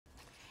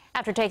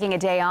After taking a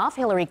day off,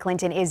 Hillary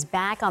Clinton is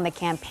back on the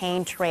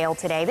campaign trail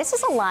today. This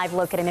is a live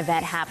look at an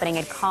event happening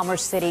in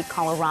Commerce City,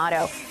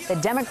 Colorado. The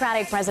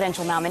Democratic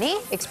presidential nominee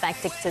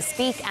expected to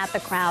speak at the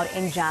crowd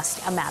in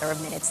just a matter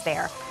of minutes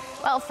there.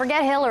 Well,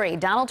 forget Hillary.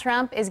 Donald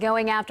Trump is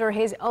going after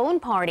his own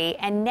party,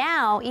 and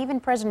now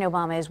even President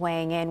Obama is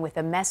weighing in with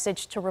a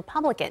message to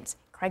Republicans.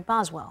 Craig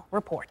Boswell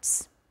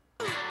reports.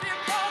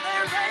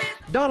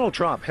 Donald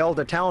Trump held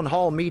a town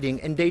hall meeting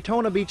in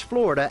Daytona Beach,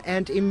 Florida,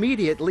 and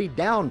immediately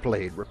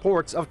downplayed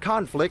reports of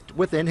conflict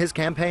within his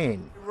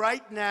campaign.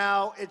 Right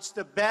now, it's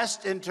the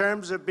best in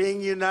terms of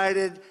being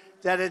united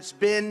that it's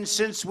been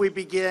since we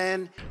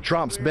began.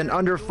 Trump's been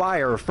under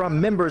fire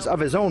from members of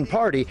his own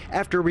party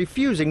after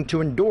refusing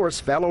to endorse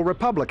fellow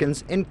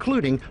Republicans,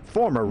 including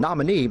former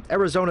nominee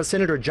Arizona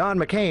Senator John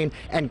McCain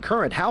and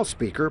current House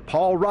Speaker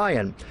Paul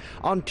Ryan.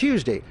 On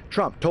Tuesday,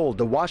 Trump told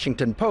the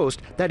Washington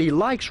Post that he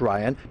likes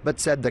Ryan, but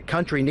said the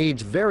country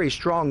needs very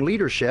strong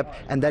leadership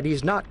and that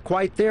he's not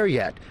quite there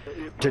yet.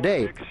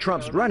 Today,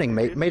 Trump's running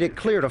mate made it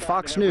clear to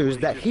Fox News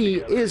that he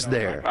is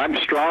there.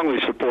 I strongly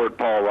support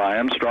Paul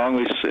Ryan,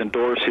 strongly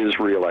endorse his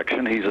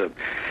re-election. He's a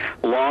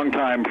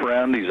longtime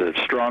friend. He's a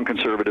strong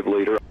conservative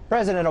leader.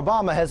 President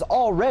Obama has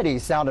already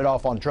sounded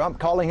off on Trump,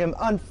 calling him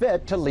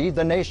unfit to lead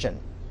the nation.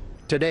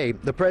 Today,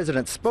 the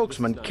president's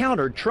spokesman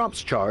countered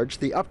Trump's charge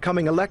the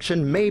upcoming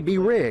election may be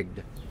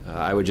rigged.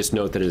 I would just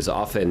note that it is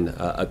often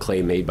a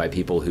claim made by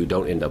people who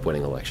don't end up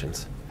winning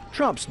elections.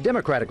 Trump's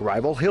Democratic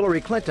rival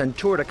Hillary Clinton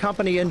toured a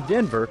company in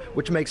Denver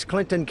which makes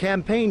Clinton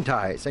campaign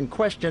ties and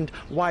questioned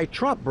why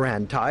Trump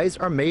brand ties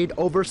are made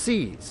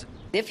overseas.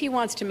 If he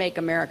wants to make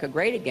America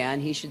great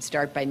again, he should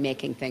start by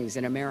making things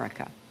in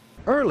America.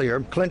 Earlier,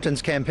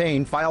 Clinton's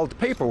campaign filed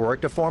paperwork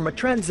to form a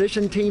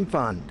transition team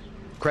fund.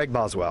 Craig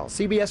Boswell,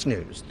 CBS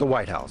News, the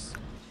White House.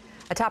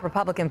 A top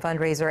Republican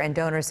fundraiser and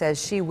donor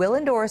says she will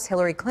endorse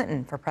Hillary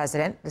Clinton for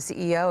president. The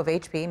CEO of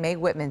HP, Meg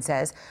Whitman,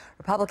 says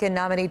Republican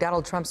nominee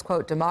Donald Trump's,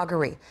 quote,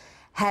 demagoguery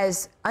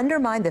has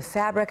undermined the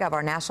fabric of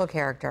our national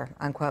character,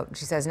 unquote.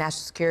 She says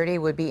national security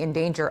would be in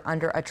danger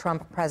under a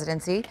Trump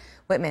presidency.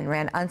 Whitman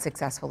ran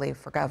unsuccessfully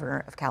for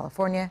governor of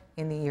California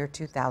in the year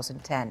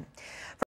 2010.